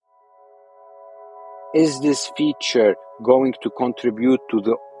Is this feature going to contribute to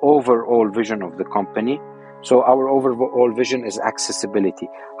the overall vision of the company? So our overall vision is accessibility.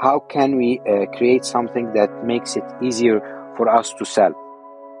 How can we create something that makes it easier for us to sell?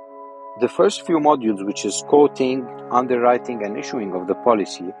 The first few modules, which is quoting, underwriting, and issuing of the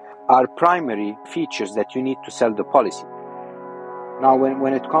policy, are primary features that you need to sell the policy. Now,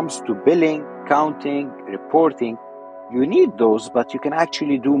 when it comes to billing, counting, reporting, you need those, but you can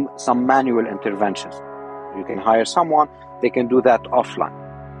actually do some manual interventions. You can hire someone, they can do that offline.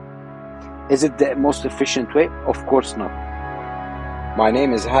 Is it the most efficient way? Of course not. My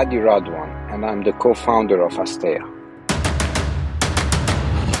name is Hadi Radwan, and I'm the co-founder of Asteya.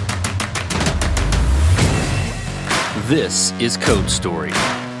 This is Code Story,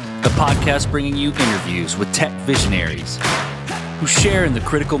 a podcast bringing you interviews with tech visionaries who share in the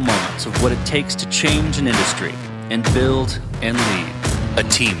critical moments of what it takes to change an industry and build and lead a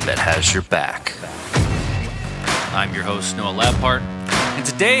team that has your back. I'm your host, Noah Labhart, and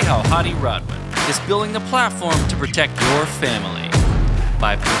today how Hadi Radwan is building the platform to protect your family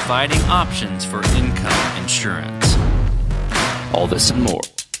by providing options for income insurance. All this and more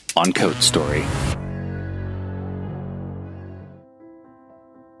on Code Story.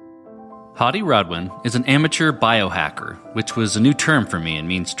 Hadi Radwan is an amateur biohacker, which was a new term for me and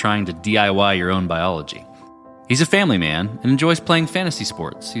means trying to DIY your own biology. He's a family man and enjoys playing fantasy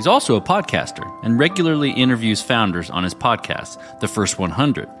sports. He's also a podcaster and regularly interviews founders on his podcast, The First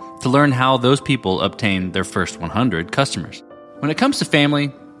 100, to learn how those people obtain their first 100 customers. When it comes to family,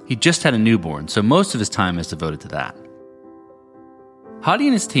 he just had a newborn, so most of his time is devoted to that. Hadi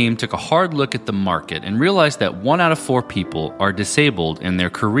and his team took a hard look at the market and realized that 1 out of 4 people are disabled in their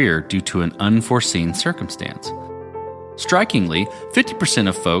career due to an unforeseen circumstance. Strikingly, 50%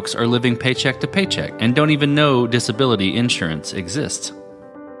 of folks are living paycheck to paycheck and don't even know disability insurance exists.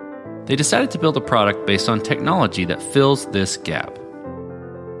 They decided to build a product based on technology that fills this gap.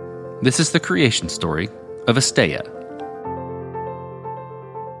 This is the creation story of Asteya.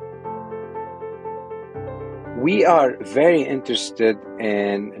 We are very interested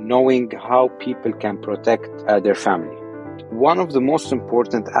in knowing how people can protect their family. One of the most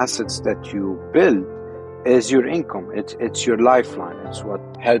important assets that you build is your income. It's your lifeline. It's what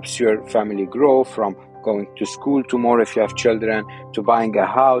helps your family grow, from going to school tomorrow if you have children, to buying a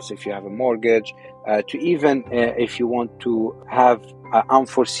house if you have a mortgage, to even if you want to have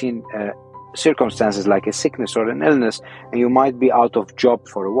unforeseen circumstances like a sickness or an illness, and you might be out of job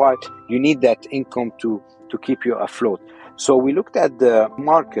for a while. You need that income to keep you afloat. So we looked at the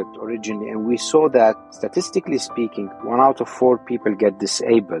market originally, and we saw that statistically speaking, 1 out of 4 people get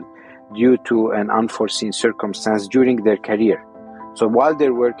disabled due to an unforeseen circumstance during their career. So while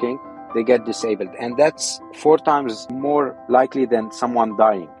they're working, they get disabled, and that's 4 times more likely than someone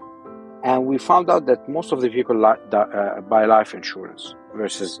dying. And we found out that most of the people buy life insurance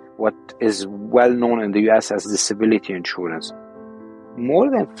versus what is well known in the US as disability insurance.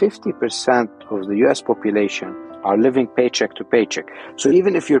 More than 50% of the US population are living paycheck to paycheck. So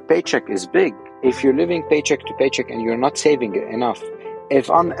even if your paycheck is big, if you're living paycheck to paycheck and you're not saving enough, if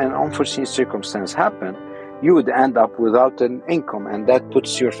an unforeseen circumstance happen, you would end up without an income, and that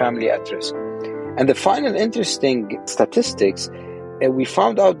puts your family at risk. And the final interesting statistics, we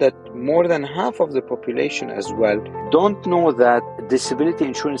found out that more than half of the population as well don't know that disability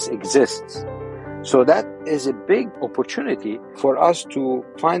insurance exists. So that is a big opportunity for us to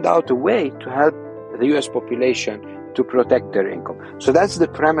find out a way to help the US population to protect their income. So that's the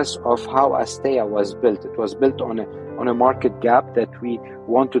premise of how Asteya was built. It was built on a market gap that we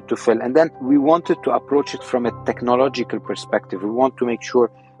wanted to fill. And then we wanted to approach it from a technological perspective. We want to make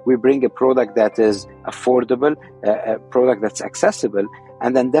sure we bring a product that is affordable, a product that's accessible,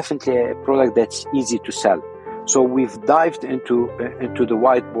 and then definitely a product that's easy to sell. So we've dived into the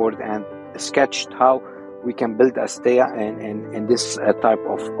whiteboard and sketched how we can build Asteya in this type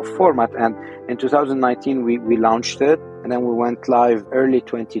of format. And in 2019, we launched it, and then we went live early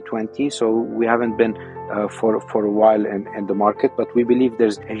 2020. So we haven't been for a while in the market, but we believe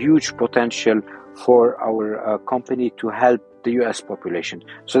there's a huge potential for our company to help the US population.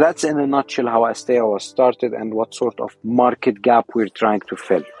 So that's in a nutshell how Asteya was started and what sort of market gap we're trying to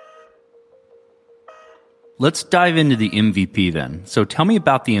fill. Let's dive into the MVP then. So tell me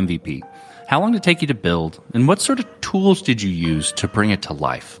about the MVP. How long did it take you to build, and what sort of tools did you use to bring it to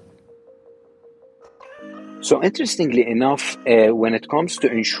life? So interestingly enough, when it comes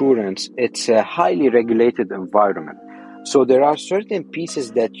to insurance, it's a highly regulated environment. So there are certain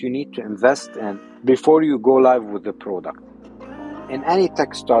pieces that you need to invest in before you go live with the product. in any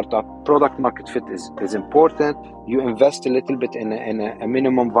tech startup, product market fit is important. You invest a little bit in a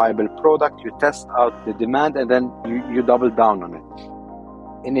minimum viable product, you test out the demand, and then you double down on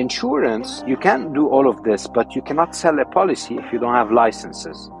it. In insurance, you can do all of this, but you cannot sell a policy if you don't have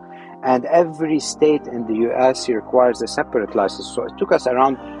licenses. And every state in the US requires a separate license. So it took us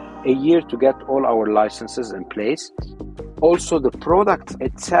around a year to get all our licenses in place. Also, the product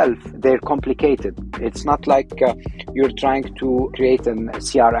itself, they're complicated. It's not like you're trying to create a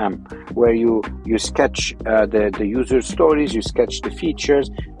CRM where you sketch the user stories, you sketch the features,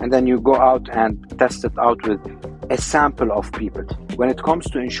 and then you go out and test it out with a sample of people. When it comes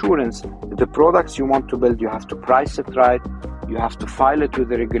to insurance, the products you want to build, you have to price it right, you have to file it with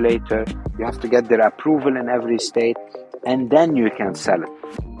the regulator, you have to get their approval in every state, and then you can sell it.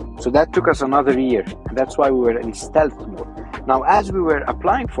 So that took us another year, and that's why we were in stealth mode. Now, as we were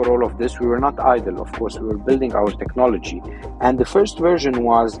applying for all of this, we were not idle, of course. We were building our technology. And the first version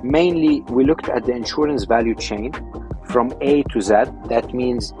was mainly, we looked at the insurance value chain from A to Z. That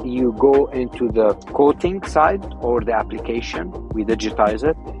means you go into the quoting side or the application, we digitize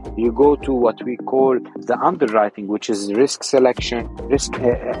it. You go to what we call the underwriting, which is risk selection, risk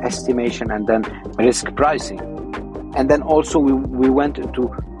estimation, and then risk pricing. And then also we went into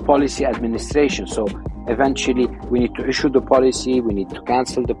policy administration. So eventually we need to issue the policy, we need to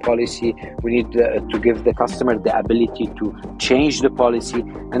cancel the policy, we need to give the customer the ability to change the policy,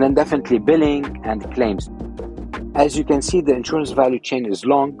 and then definitely billing and claims. As you can see, the insurance value chain is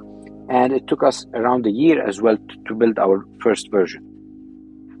long, and it took us around a year as well to build our first version.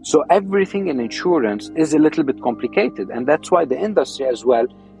 So everything in insurance is a little bit complicated, and that's why the industry as well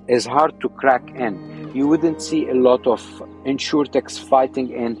is hard to crack in. You wouldn't see a lot of insurtechs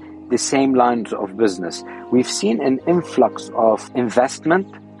fighting in the same lines of business. We've seen an influx of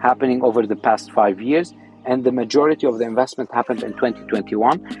investment happening over the past 5 years, and the majority of the investment happened in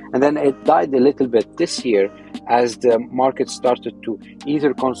 2021. And then it died a little bit this year as the market started to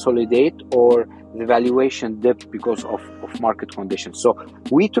either consolidate or the valuation dipped because of market conditions. So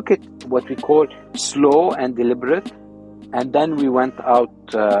we took it what we call slow and deliberate, and then we went out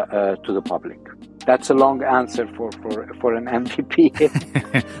to the public. That's a long answer for an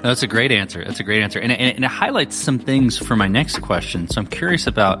MVP. That's a great answer. That's a great answer. And it highlights some things for my next question. So I'm curious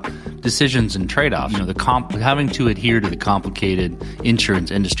about decisions and trade-offs, having to adhere to the complicated insurance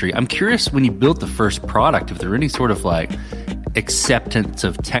industry. I'm curious, when you built the first product, if there were any sort of acceptance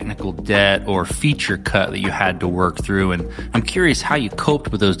of technical debt or feature cut that you had to work through. And I'm curious how you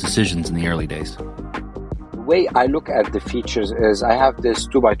coped with those decisions in the early days. The way I look at the features is I have this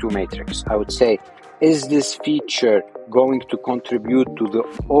 2x2 matrix. I would say, is this feature going to contribute to the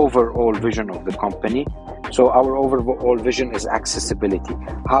overall vision of the company? So our overall vision is accessibility.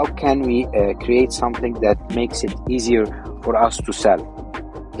 How can we create something that makes it easier for us to sell?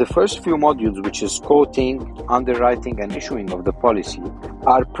 The first few modules, which is quoting, underwriting, and issuing of the policy,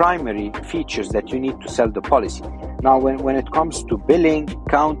 are primary features that you need to sell the policy. Now, when it comes to billing,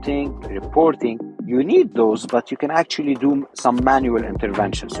 counting, reporting, you need those, but you can actually do some manual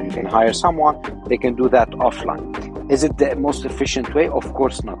intervention. So you can hire someone, they can do that offline. Is it the most efficient way? Of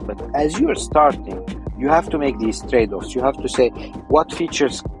course not. But as you're starting, you have to make these trade-offs. You have to say, what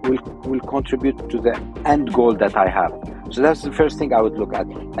features will contribute to the end goal that I have? So that's the first thing I would look at.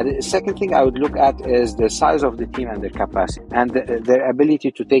 And the second thing I would look at is the size of the team and their capacity and their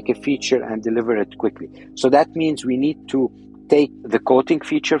ability to take a feature and deliver it quickly. So that means we need to take the quoting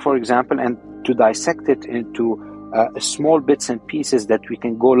feature, for example, and to dissect it into small bits and pieces that we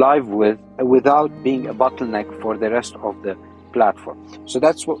can go live with without being a bottleneck for the rest of the platform. So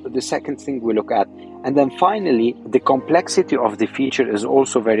that's what the second thing we look at. And then finally, the complexity of the feature is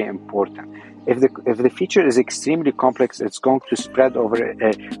also very important. If the feature is extremely complex, it's going to spread over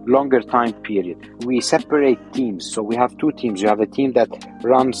a longer time period. We separate teams. So we have two teams. You have a team that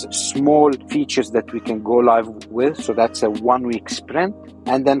runs small features that we can go live with. So that's a 1-week sprint.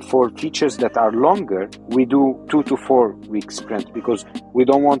 And then for features that are longer, we do 2 to 4 week sprint because we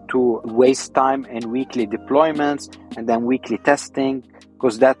don't want to waste time in weekly deployments and then weekly testing,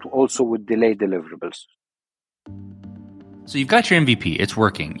 because that also would delay deliverables. So you've got your MVP, it's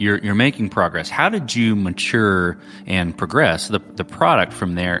working, you're making progress. How did you mature and progress the product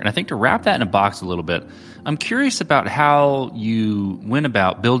from there? And I think to wrap that in a box a little bit, I'm curious about how you went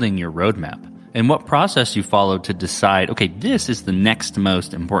about building your roadmap and what process you followed to decide, okay, this is the next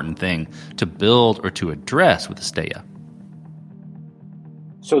most important thing to build or to address with Asteya.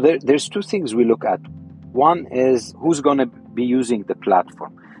 So there's two things we look at. One is who's going to be using the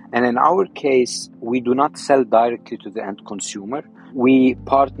platform. And in our case, we do not sell directly to the end consumer. We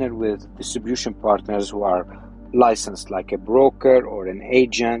partner with distribution partners who are licensed, like a broker or an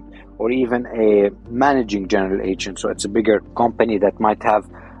agent or even a managing general agent. So it's a bigger company that might have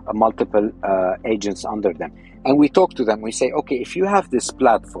multiple agents under them. And we talk to them, we say, okay, if you have this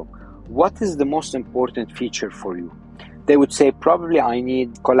platform, what is the most important feature for you? They would say, probably I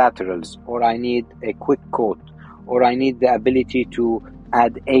need collaterals, or I need a quick quote, or I need the ability to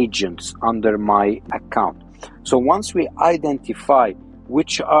add agents under my account. So once we identify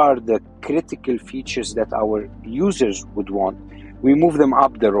which are the critical features that our users would want, we move them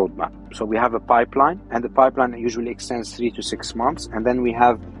up the roadmap. So we have a pipeline, and the pipeline usually extends 3 to 6 months, and then we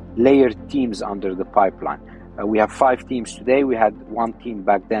have layered teams under the pipeline. We have 5 teams today. We had 1 team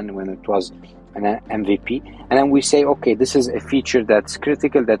back then when it was an MVP. And then we say, okay, this is a feature that's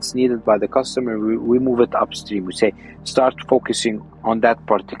critical, that's needed by the customer. We move it upstream. We say, start focusing on that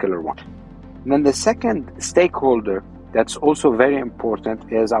particular one. And then the second stakeholder that's also very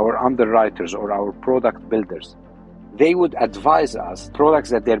important is our underwriters or our product builders. They would advise us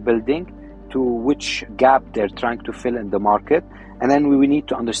products that they're building, to which gap they're trying to fill in the market. And then we need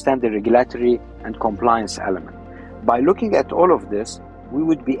to understand the regulatory and compliance element. By looking at all of this, we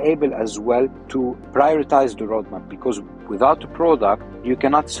would be able as well to prioritize the roadmap, because without a product, you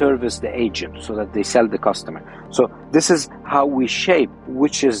cannot service the agent so that they sell the customer. So this is how we shape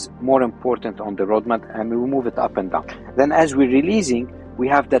which is more important on the roadmap, and we move it up and down. Then as we're releasing, we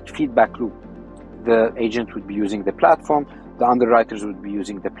have that feedback loop. The agent would be using the platform, the underwriters would be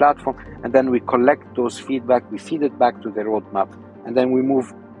using the platform, and then we collect those feedback, we feed it back to the roadmap, and then we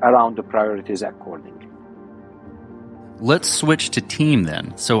move around the priorities accordingly. Let's switch to team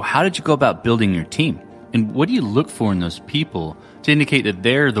then. So how did you go about building your team? And what do you look for in those people to indicate that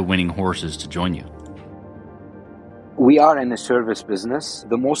they're the winning horses to join you? We are in a service business.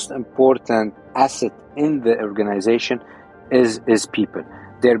 The most important asset in the organization is people.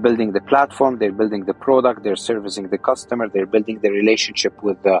 They're building the platform, they're building the product, they're servicing the customer, they're building the relationship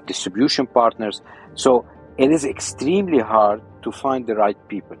with the distribution partners. So it is extremely hard to find the right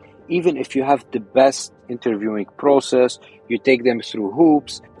people. Even if you have the best interviewing process, you take them through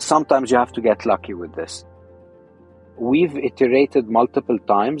hoops, sometimes you have to get lucky with this. We've iterated multiple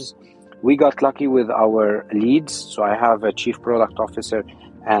times. We got lucky with our leads. So I have a chief product officer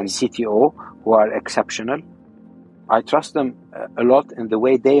and CTO who are exceptional. I trust them a lot in the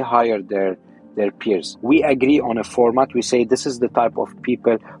way they hire their peers. We agree on a format. We say this is the type of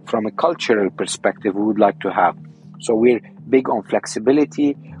people from a cultural perspective we would like to have. So we're big on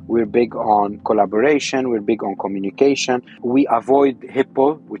flexibility. We're big on collaboration. We're big on communication. We avoid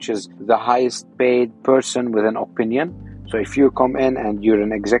hippo, which is the highest paid person with an opinion. So if you come in and you're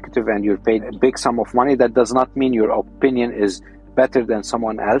an executive and you're paid a big sum of money, that does not mean your opinion is better than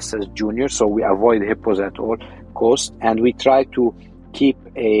someone else as junior. So we avoid hippos at all costs. And we try to keep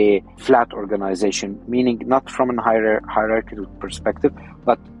a flat organization, meaning not from a hierarchical perspective,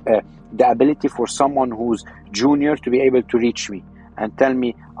 but the ability for someone who's junior to be able to reach me and tell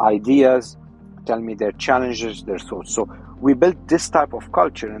me ideas, tell me their challenges, their thoughts. So we built this type of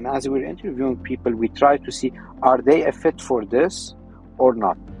culture, and as we're interviewing people, we try to see, are they a fit for this or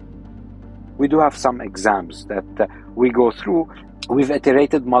not? We do have some exams that we go through. We've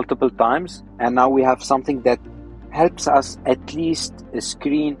iterated multiple times, and now we have something that helps us at least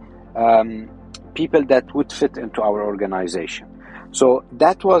screen people that would fit into our organization. So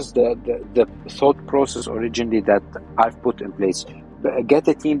that was the thought process originally that I've put in place. Get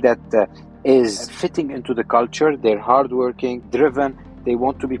a team that is fitting into the culture. They're hardworking, driven. They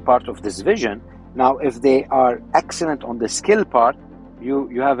want to be part of this vision. Now, if they are excellent on the skill part,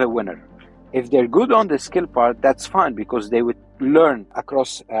 you have a winner. If they're good on the skill part, that's fine, because they would learn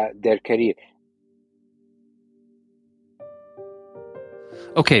across their career.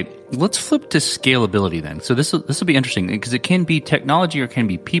 Okay, let's flip to scalability then. So this will be interesting because it can be technology or it can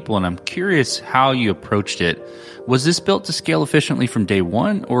be people, and I'm curious how you approached it. Was this built to scale efficiently from day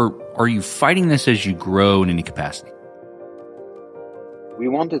one, or are you fighting this as you grow in any capacity? We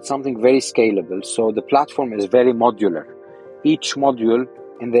wanted something very scalable, so the platform is very modular. Each module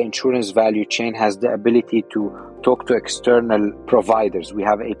in the insurance value chain has the ability to talk to external providers. We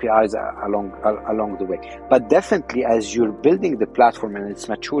have APIs along the way. But definitely, as you're building the platform and it's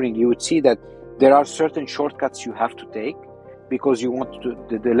maturing, you would see that there are certain shortcuts you have to take because you want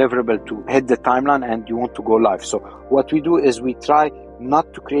the deliverable to hit the timeline and you want to go live. So what we do is we try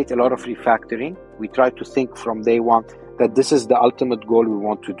not to create a lot of refactoring. We try to think from day one that this is the ultimate goal we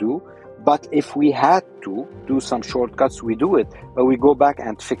want to do. But if we had to do some shortcuts, we do it, but we go back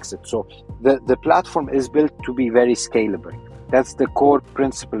and fix it. So the platform is built to be very scalable. That's the core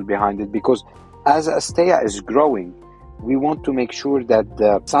principle behind it, because as Asteya is growing, we want to make sure that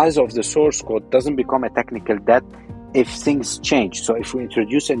the size of the source code doesn't become a technical debt if things change. So if we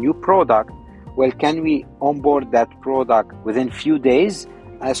introduce a new product, well, can we onboard that product within few days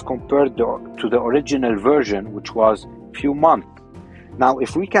as compared to the original version, which was few months? Now,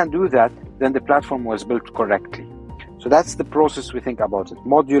 if we can do that, then the platform was built correctly. So that's the process we think about it.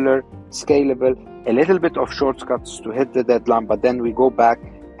 Modular, scalable, a little bit of shortcuts to hit the deadline, but then we go back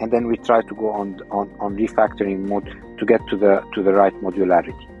and then we try to go on refactoring mode to get to the right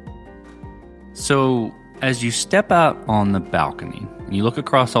modularity. So as you step out on the balcony and you look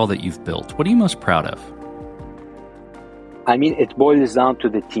across all that you've built, what are you most proud of? I mean, it boils down to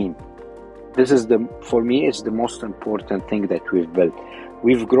the team. For me, it's the most important thing that we've built.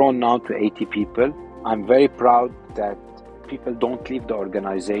 We've grown now to 80 people. I'm very proud that people don't leave the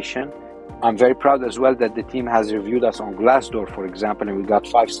organization. I'm very proud as well that the team has reviewed us on Glassdoor, for example, and we got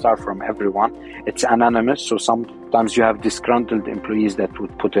 5-star from everyone. It's anonymous, so sometimes you have disgruntled employees that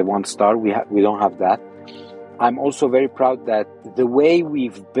would put a 1-star. We don't have that. I'm also very proud that the way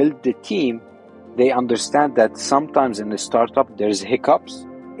we've built the team, they understand that sometimes in a startup there's hiccups.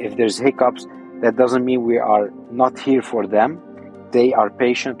 If there's hiccups, that doesn't mean we are not here for them. They are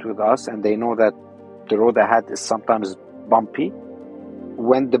patient with us and they know that the road ahead is sometimes bumpy.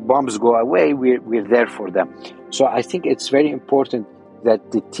 When the bumps go away, we're there for them. So I think it's very important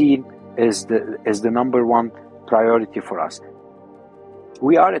that the team is the number one priority for us.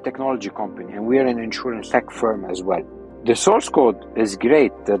 We are a technology company and we are an insurance tech firm as well. The source code is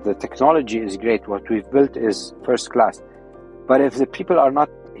great, the technology is great, what we've built is first class. But if the people are not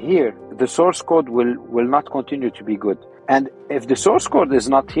here, the source code will not continue to be good. And if the source code is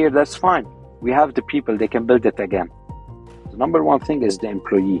not here, that's fine. We have the people, they can build it again. The number one thing is the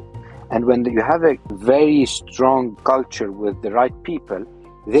employee. And when you have a very strong culture with the right people,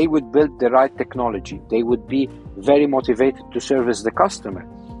 they would build the right technology. They would be very motivated to service the customer.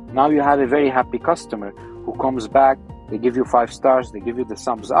 Now you have a very happy customer who comes back, they give you 5 stars, they give you the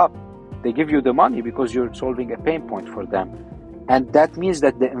thumbs up, they give you the money because you're solving a pain point for them. And that means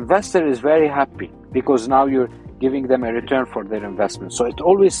that the investor is very happy because now you're giving them a return for their investment. So it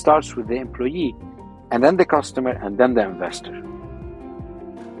always starts with the employee and then the customer and then the investor.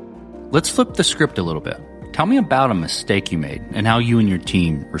 Let's flip the script a little bit. Tell me about a mistake you made and how you and your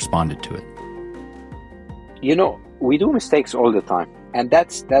team responded to it. You know, we do mistakes all the time. And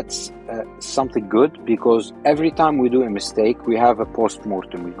that's something good because every time we do a mistake, we have a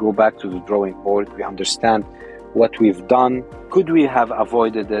post-mortem. We go back to the drawing board. We understand what we've done. Could we have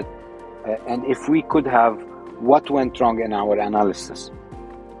avoided it? And if we could have, what went wrong in our analysis?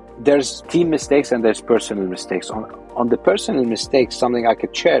 There's team mistakes and there's personal mistakes. On the personal mistakes, something I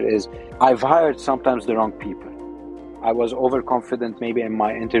could share is I've hired sometimes the wrong people. I was overconfident maybe in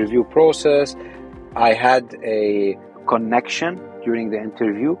my interview process. I had a connection during the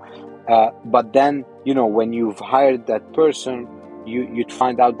interview. But then, you know, when you've hired that person, you'd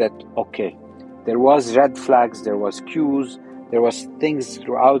find out that, okay, there was red flags, there was cues, there was things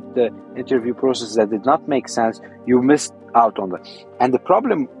throughout the interview process that did not make sense. You missed out on that. And the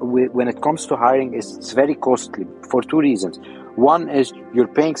problem when it comes to hiring is it's very costly for 2 reasons. One is you're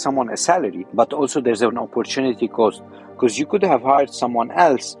paying someone a salary, but also there's an opportunity cost because you could have hired someone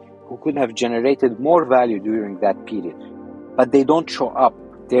else who could have generated more value during that period, but they don't show up.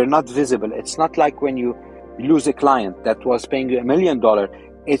 They're not visible. It's not like when you lose a client that was paying you $1 million.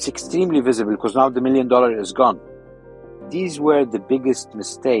 It's extremely visible because now the $1 million is gone. These were the biggest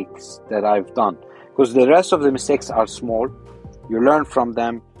mistakes that I've done because the rest of the mistakes are small. You learn from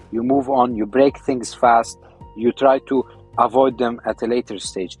them, you move on, you break things fast, you try to avoid them at a later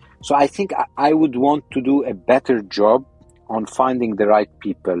stage. So I think I would want to do a better job on finding the right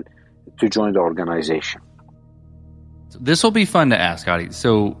people to join the organization. This will be fun to ask, Adi.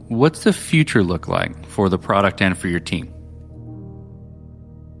 So what's the future look like for the product and for your team?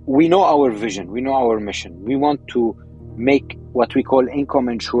 We know our vision. We know our mission. We want to make what we call income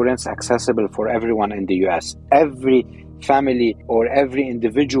insurance accessible for everyone in the US. Every family or every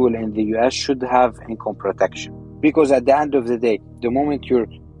individual in the US should have income protection. Because at the end of the day, the moment you're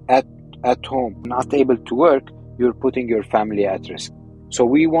at home, not able to work, you're putting your family at risk. So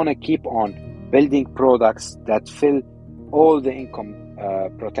we want to keep on building products that fill all the income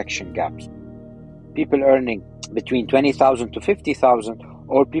protection gaps. People earning between $20,000 to $50,000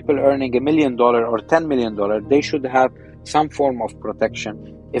 or people earning $1 million or $10 million, they should have some form of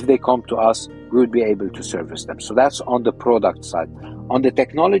protection. If they come to us, we would be able to service them. So that's on the product side. On the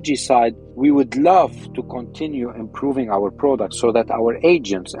technology side, we would love to continue improving our products so that our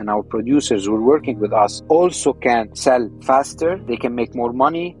agents and our producers who are working with us also can sell faster, they can make more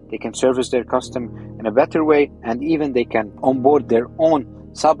money, they can service their customer in a better way, and even they can onboard their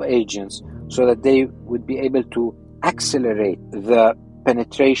own sub-agents so that they would be able to accelerate the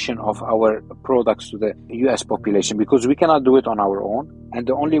penetration of our products to the US population, because we cannot do it on our own. And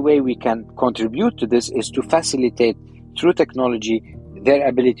the only way we can contribute to this is to facilitate through technology their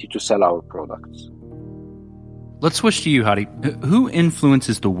ability to sell our products. Let's switch to you, Hadi. Who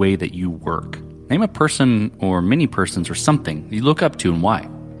influences the way that you work? Name a person or many persons or something you look up to and why.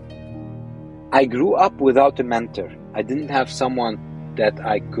 I grew up without a mentor. I didn't have someone that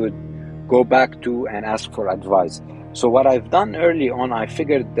I could go back to and ask for advice. So what I've done early on, I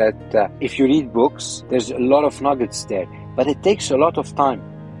figured that if you read books, there's a lot of nuggets there, but it takes a lot of time.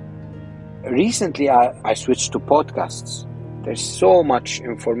 Recently, I switched to podcasts. There's so much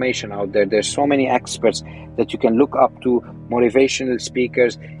information out there. There's so many experts that you can look up to, motivational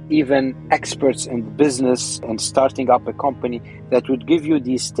speakers, even experts in business and starting up a company that would give you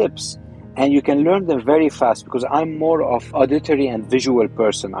these tips. And you can learn them very fast, because I'm more of auditory and visual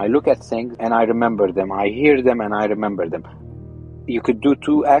person. I look at things and I remember them. I hear them and I remember them. You could do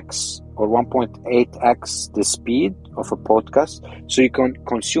 2x or 1.8x the speed of a podcast, so you can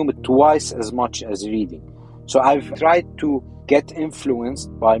consume it twice as much as reading. So I've tried to get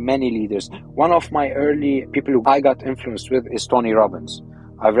influenced by many leaders. One of my early people who I got influenced with is Tony Robbins.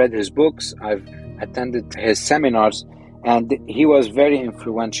 I've read his books, I've attended his seminars, and he was very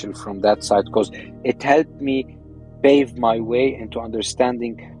influential from that side, because it helped me pave my way into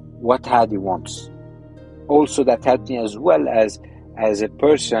understanding what Hadi wants. Also, that helped me as well as a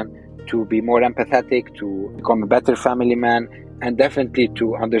person to be more empathetic, to become a better family man, and definitely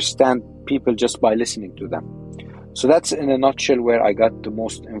to understand people just by listening to them. So that's in a nutshell where I got the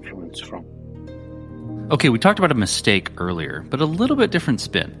most influence from. Okay, we talked about a mistake earlier, but a little bit different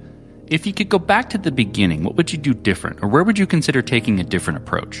spin. If you could go back to the beginning, what would you do different? Or where would you consider taking a different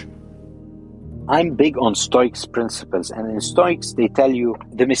approach? I'm big on Stoics principles. And in Stoics, they tell you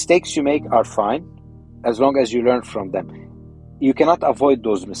the mistakes you make are fine as long as you learn from them. You cannot avoid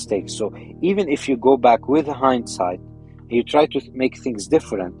those mistakes. So even if you go back with hindsight and you try to make things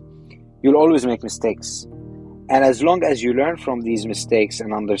different, you'll always make mistakes. And as long as you learn from these mistakes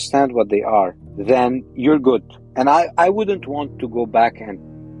and understand what they are, then you're good. And I wouldn't want to go back and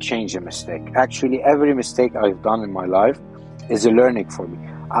change a mistake. Actually, every mistake I've done in my life is a learning for me.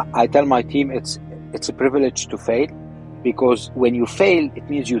 I tell my team it's a privilege to fail, because when you fail, it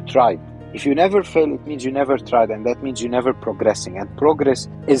means you tried. If you never fail, it means you never tried, and that means you're never progressing. And progress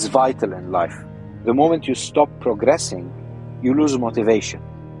is vital in life. The moment you stop progressing, you lose motivation.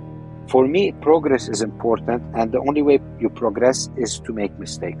 For me, progress is important, and the only way you progress is to make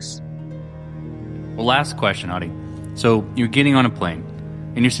mistakes. Well, last question, Hadi. So you're getting on a plane,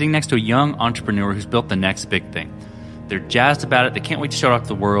 and you're sitting next to a young entrepreneur who's built the next big thing. They're jazzed about it. They can't wait to show it off to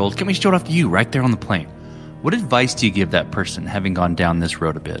the world. Can't wait to show it off to you right there on the plane. What advice do you give that person, having gone down this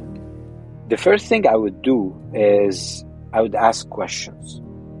road a bit? The first thing I would do is I would ask questions.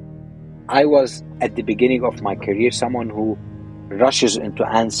 I was, at the beginning of my career, someone who rushes into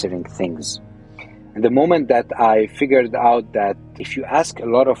answering things. And the moment that I figured out that if you ask a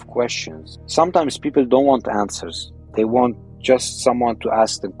lot of questions, sometimes people don't want answers. They want just someone to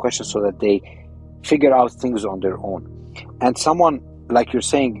ask them questions so that they figure out things on their own. And someone, like you're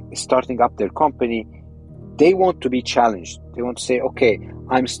saying, starting up their company, they want to be challenged. They want to say, okay,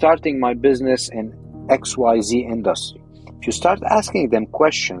 I'm starting my business in XYZ industry. If you start asking them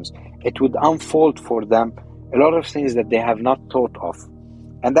questions, it would unfold for them a lot of things that they have not thought of.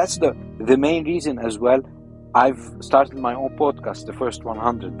 And that's the main reason as well I've started my own podcast, The First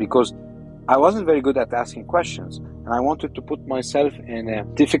 100, because I wasn't very good at asking questions. And I wanted to put myself in a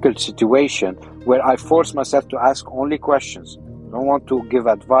difficult situation where I force myself to ask only questions. I don't want to give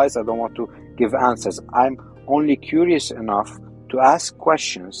advice. I don't want to give answers. I'm only curious enough to ask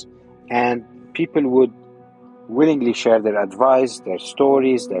questions, and people would willingly share their advice, their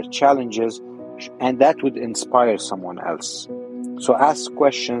stories, their challenges, and that would inspire someone else. So ask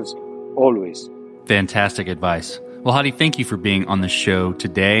questions always. Fantastic advice. Well, Hadi, thank you for being on the show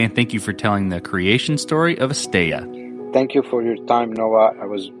today, and thank you for telling the creation story of Asteya. Thank you for your time, Noah. I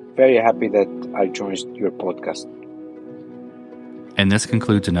was very happy that I joined your podcast. And this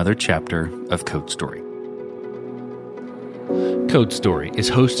concludes another chapter of Code Story. Code Story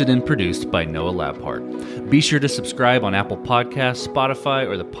is hosted and produced by Noah Labhart. Be sure to subscribe on Apple Podcasts, Spotify,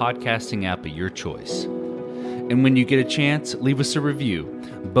 or the podcasting app of your choice. And when you get a chance, leave us a review.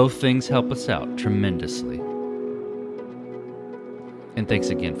 Both things help us out tremendously. And thanks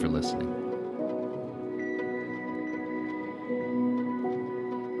again for listening.